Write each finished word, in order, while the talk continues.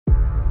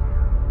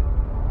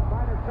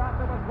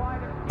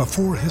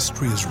Before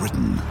history is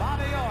written,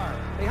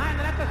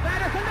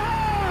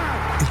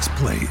 it's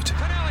played.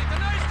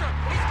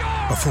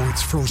 Before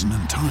it's frozen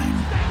in time,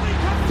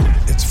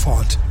 it's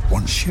fought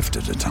one shift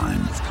at a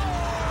time.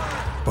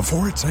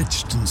 Before it's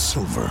etched in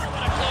silver,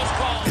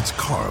 it's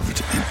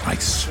carved in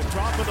ice.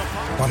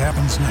 What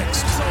happens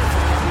next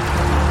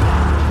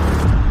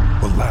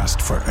will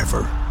last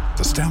forever.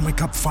 The Stanley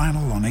Cup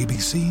Final on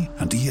ABC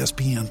and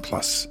ESPN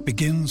Plus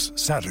begins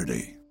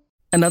Saturday.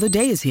 Another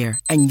day is here,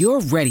 and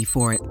you're ready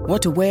for it.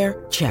 What to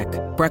wear? Check.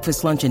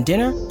 Breakfast, lunch, and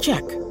dinner?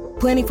 Check.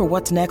 Planning for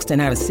what's next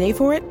and how to save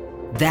for it?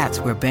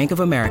 That's where Bank of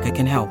America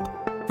can help.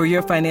 For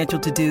your financial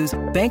to-dos,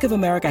 Bank of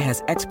America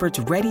has experts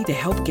ready to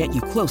help get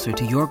you closer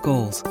to your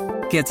goals.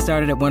 Get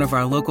started at one of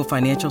our local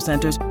financial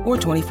centers or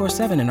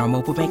 24/7 in our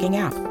mobile banking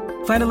app.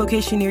 Find a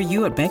location near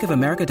you at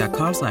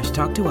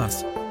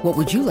bankofamerica.com/talktous. What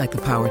would you like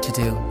the power to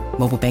do?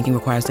 Mobile banking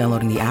requires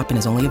downloading the app and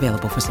is only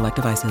available for select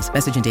devices.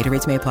 Message and data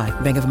rates may apply.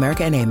 Bank of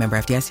America NA, member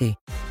FDIC.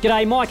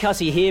 G'day, Mike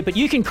Hussey here, but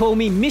you can call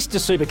me Mr.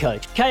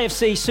 Supercoach.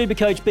 KFC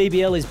Supercoach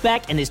BBL is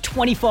back and there's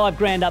 25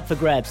 grand up for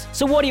grabs.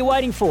 So what are you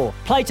waiting for?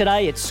 Play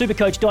today at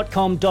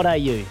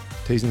supercoach.com.au.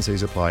 T's and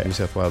C's apply. New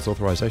South Wales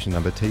authorisation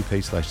number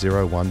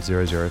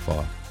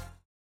TP/01005.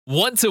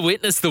 Want to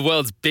witness the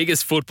world's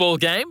biggest football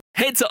game?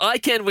 Head to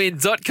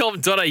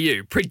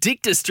iCanWin.com.au,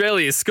 predict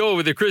Australia's score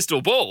with a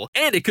crystal ball,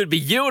 and it could be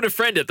you and a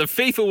friend at the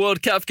FIFA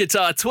World Cup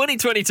Qatar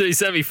 2022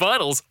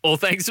 semi-finals, all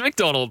thanks to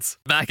McDonald's.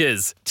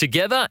 Maccas,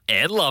 together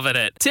and loving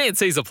it.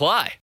 T&Cs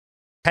apply.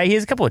 Hey,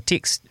 here's a couple of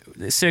texts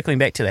circling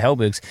back to the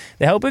Hellbergs.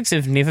 The Hellbergs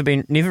have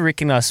never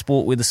recognised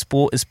sport where the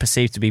sport is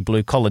perceived to be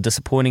blue collar,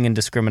 disappointing in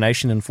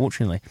discrimination,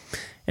 unfortunately.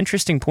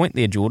 Interesting point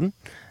there, Jordan.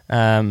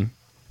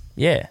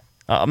 Yeah.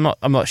 I'm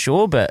not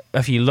sure, but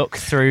if you look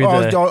through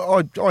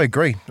I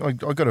agree. I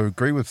got to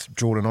agree with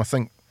Jordan. I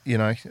think,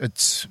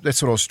 that's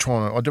what I was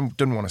trying to. I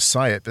didn't want to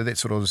say it, but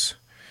that's what I was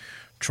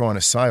trying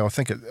to say. I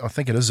think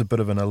it is a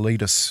bit of an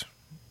elitist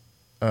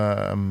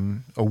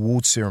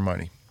award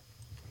ceremony.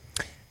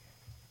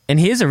 And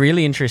here's a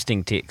really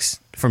interesting text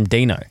from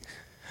Dino.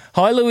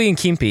 Hi, Louis and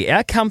Kempi.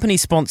 Our company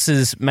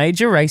sponsors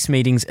major race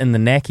meetings in the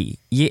Naki.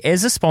 Yet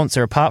as a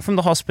sponsor, apart from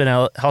the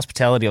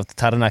hospitality of the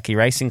Taranaki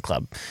Racing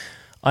Club,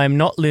 I am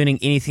not learning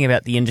anything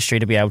about the industry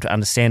to be able to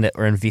understand it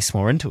or invest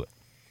more into it.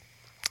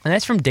 And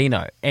that's from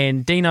Dino.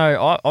 And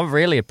Dino, I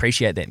really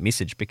appreciate that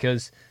message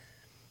because,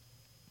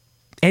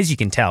 as you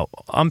can tell,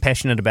 I'm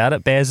passionate about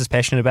it. Baz is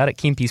passionate about it.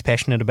 Kempy's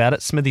passionate about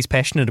it. Smithy's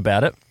passionate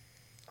about it.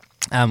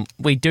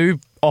 We do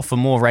offer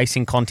more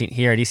racing content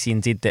here at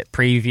SCNZ that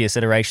previous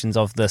iterations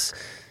of this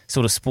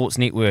sort of sports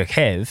network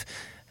have.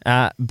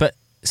 But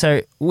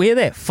so where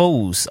that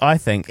falls, I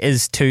think,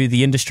 is to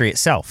the industry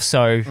itself.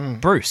 So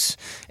Bruce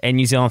and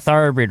New Zealand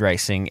Thoroughbred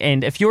Racing.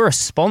 And if you're a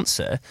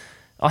sponsor,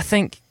 I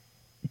think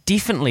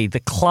definitely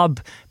the club,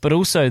 but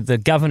also the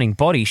governing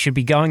body should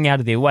be going out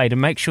of their way to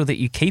make sure that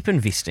you keep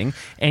investing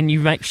and you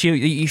make sure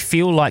that you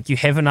feel like you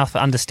have enough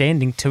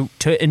understanding to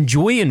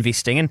enjoy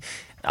investing. And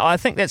I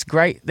think that's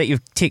great that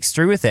you've texted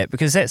through with that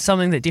because that's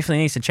something that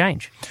definitely needs to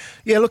change.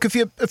 Yeah, look, if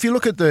you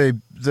look at the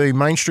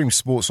mainstream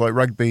sports like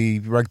rugby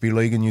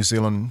league in New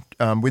Zealand,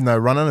 when they're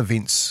running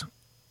events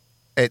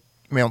at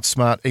Mount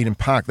Smart Eden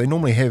Park, they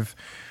normally have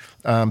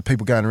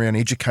people going around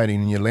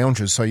educating in your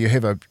lounges. So you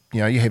have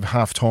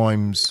half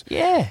times,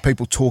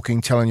 people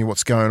talking, telling you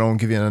what's going on,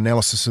 giving an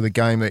analysis of the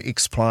game, the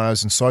ex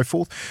players and so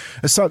forth.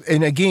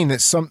 And again,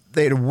 it's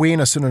that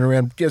awareness in and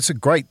around. Yeah, it's a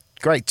great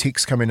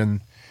text coming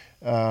in.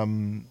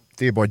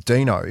 There by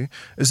Dino,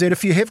 is that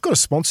if you have got a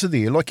sponsor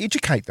there,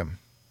 educate them.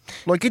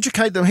 What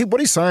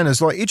he's saying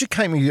is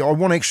educate me. I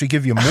want to actually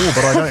give you more,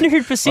 but I don't.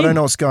 100%. I don't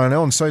know what's going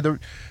on. So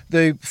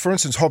the for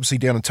instance, Hobbsy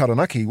down in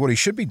Taranaki, what he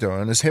should be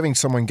doing is having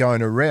someone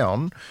going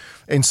around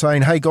and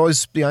saying, "Hey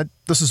guys,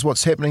 this is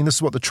what's happening. This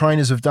is what the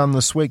trainers have done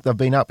this week. They've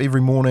been up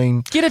every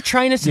morning. Get a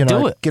trainer to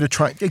do it. Get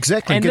a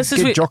exactly. And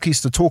get jockeys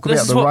to talk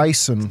about the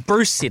race." And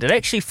Bruce said it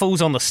actually falls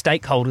on the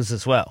stakeholders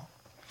as well.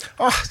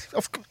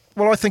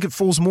 Well, I think it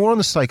falls more on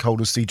the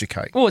stakeholders to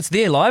educate. Well, it's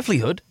their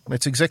livelihood.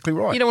 That's exactly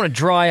right. You don't want to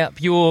dry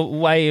up your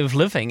way of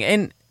living.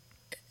 And,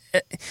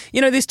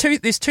 there's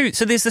two.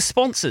 So there's the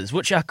sponsors,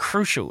 which are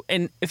crucial.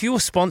 And if you're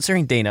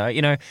sponsoring Dino,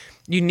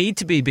 you need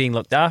to be being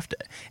looked after.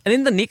 And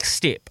then the next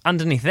step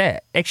underneath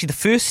that, actually the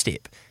first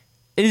step,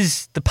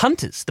 is the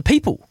punters, the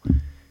people.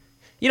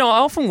 I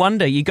often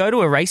wonder, you go to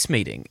a race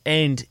meeting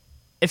and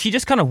if you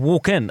just kind of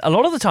walk in, a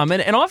lot of the time,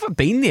 and I've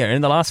been there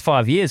in the last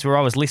 5 years where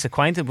I was less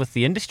acquainted with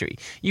the industry,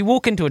 you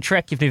walk into a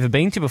track you've never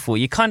been to before,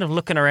 you're kind of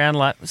looking around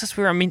like, is this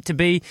where I'm meant to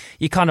be?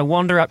 You kind of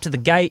wander up to the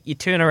gate, you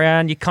turn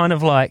around, you kind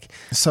of like...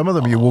 Some of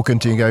them you walk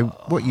into and go,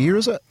 what year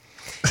is it?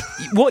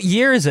 What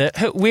year is it?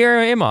 Where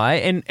am I?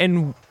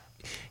 And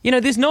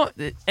there's not...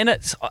 And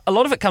it's a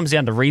lot of it comes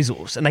down to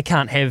resource, and they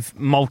can't have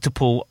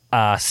multiple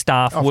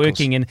staff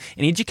working and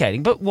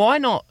educating. But why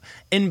not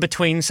in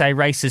between, say,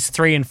 races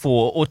 3 and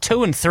 4, or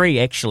 2 and 3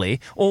 actually,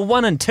 or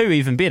 1 and 2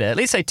 even better,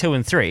 let's say 2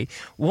 and 3,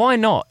 why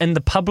not on the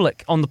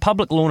public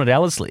lawn at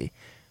Ellerslie?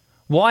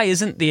 Why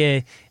isn't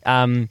there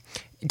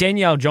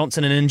Danielle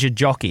Johnson, an injured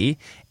jockey,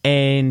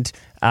 and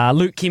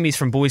Luke Kemmy's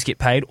from Boys Get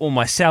Paid, or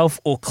myself,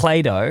 or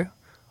Clado,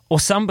 or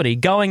somebody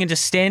going and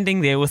just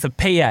standing there with a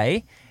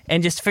PA,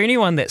 and just for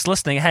anyone that's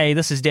listening, hey,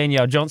 this is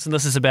Danielle Johnson,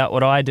 this is about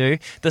what I do,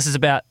 this is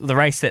about the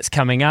race that's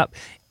coming up.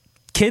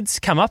 Kids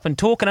come up and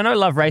talk, and I know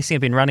Love Racing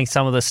have been running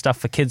some of this stuff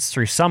for kids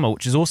through summer,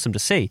 which is awesome to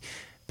see.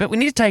 But we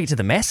need to take it to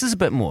the masses a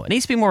bit more. It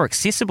needs to be more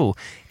accessible.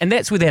 And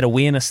that's where that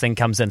awareness thing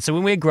comes in. So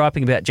when we're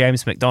griping about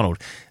James McDonald,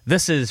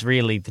 this is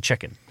really the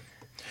chicken.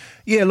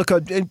 Yeah, look,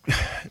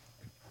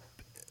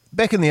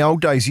 back in the old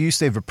days, you used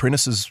to have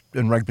apprentices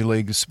in rugby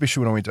league,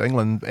 especially when I went to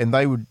England, and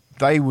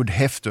they would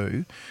have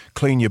to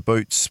clean your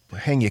boots,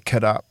 hang your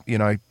kit up. You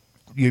know,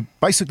 you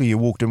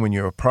walked in when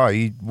you were a pro.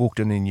 You walked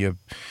in your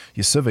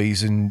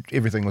civvies, and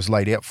everything was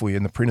laid out for you.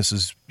 And the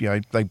apprentices, you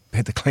know, they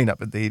had to clean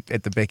up at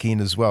the back end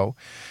as well.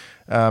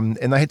 And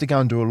they had to go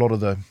and do a lot of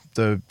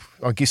the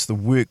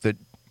work that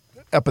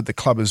up at the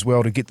club as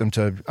well to get them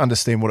to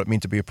understand what it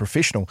meant to be a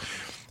professional.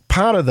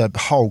 Part of the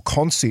whole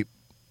concept,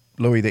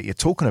 Louis, that you're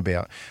talking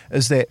about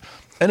is that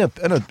in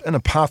a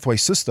pathway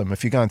system,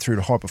 if you're going through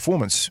to high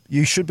performance,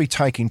 you should be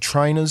taking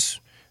trainers,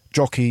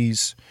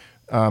 jockeys,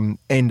 and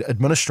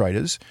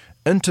administrators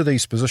into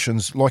these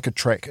positions like a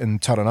track in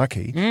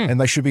Taranaki, and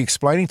they should be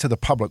explaining to the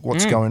public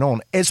what's going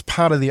on as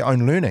part of their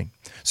own learning.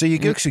 So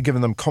you're actually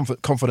giving them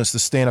confidence to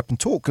stand up and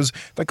talk, because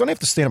they're going to have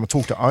to stand up and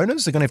talk to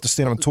owners. They're going to have to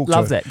stand up and talk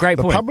to Great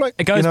the point. public.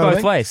 It goes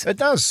both ways. It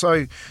does.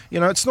 So, you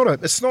know, it's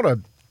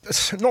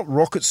not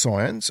rocket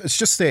science. It's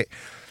just that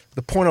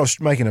the point I was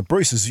making to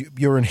Bruce is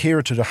you're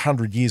inherited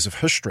 100 years of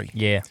history.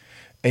 Yeah.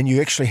 And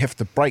you actually have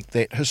to break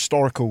that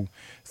historical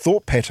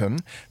thought pattern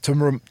to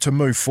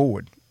move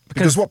forward.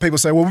 Because what people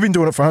say, well, we've been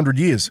doing it for 100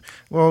 years.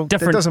 Well, that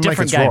doesn't make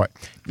it right.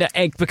 No,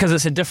 because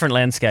it's a different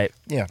landscape.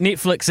 Yeah. Did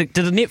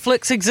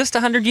Netflix exist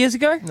 100 years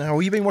ago? No,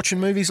 well, you've been watching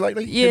movies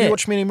lately? Yeah. Have you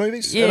watched many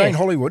movies? Yeah. It ain't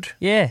Hollywood.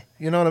 Yeah.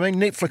 You know what I mean?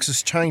 Netflix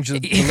has changed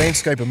the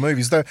landscape of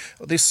movies.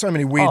 There's so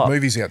many weird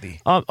movies out there.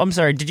 I'm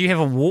sorry, did you have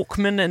a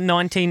Walkman in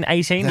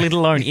 1918, let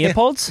alone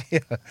AirPods? Yeah.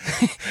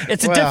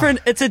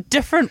 It's a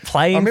different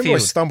playing field. I remember I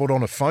stumbled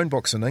on a phone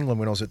box in England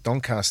when I was at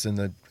Doncaster in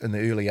the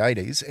early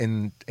 80s,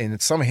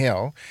 and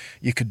somehow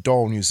you could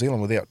dial New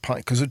Zealand without paying,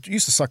 because it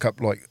used to suck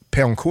up like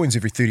pound coins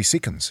every 30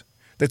 seconds.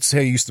 That's how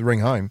you used to ring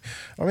home.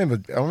 I remember,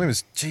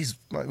 geez,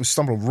 we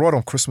stumbled right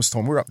on Christmas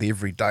time. We're up there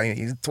every day, and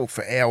you talk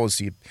for hours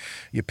to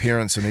your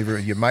parents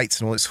and your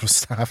mates and all that sort of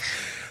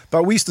stuff.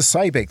 But we used to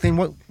say back then,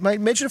 well, mate,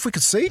 imagine if we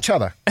could see each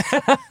other.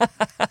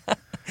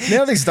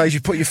 Now these days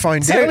you put your phone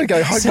down and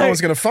go, hope no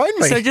one's going to phone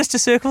me. So just to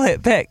circle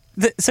that back,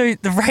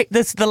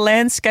 the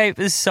landscape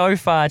is so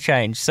far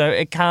changed. So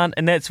it can't,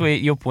 and that's where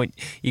your point.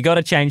 You got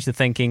to change the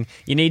thinking.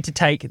 You need to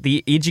take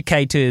the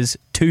educators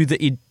to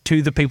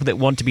the people that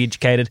want to be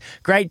educated.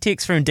 Great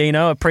text from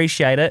Dino,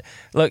 appreciate it.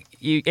 Look,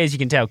 as you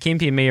can tell,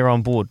 Kempy and me are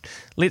on board.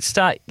 Let's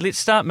start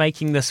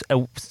making this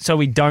so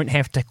we don't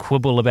have to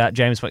quibble about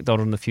James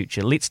McDonald in the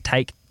future. Let's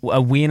take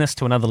awareness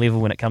to another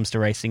level when it comes to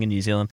racing in New Zealand.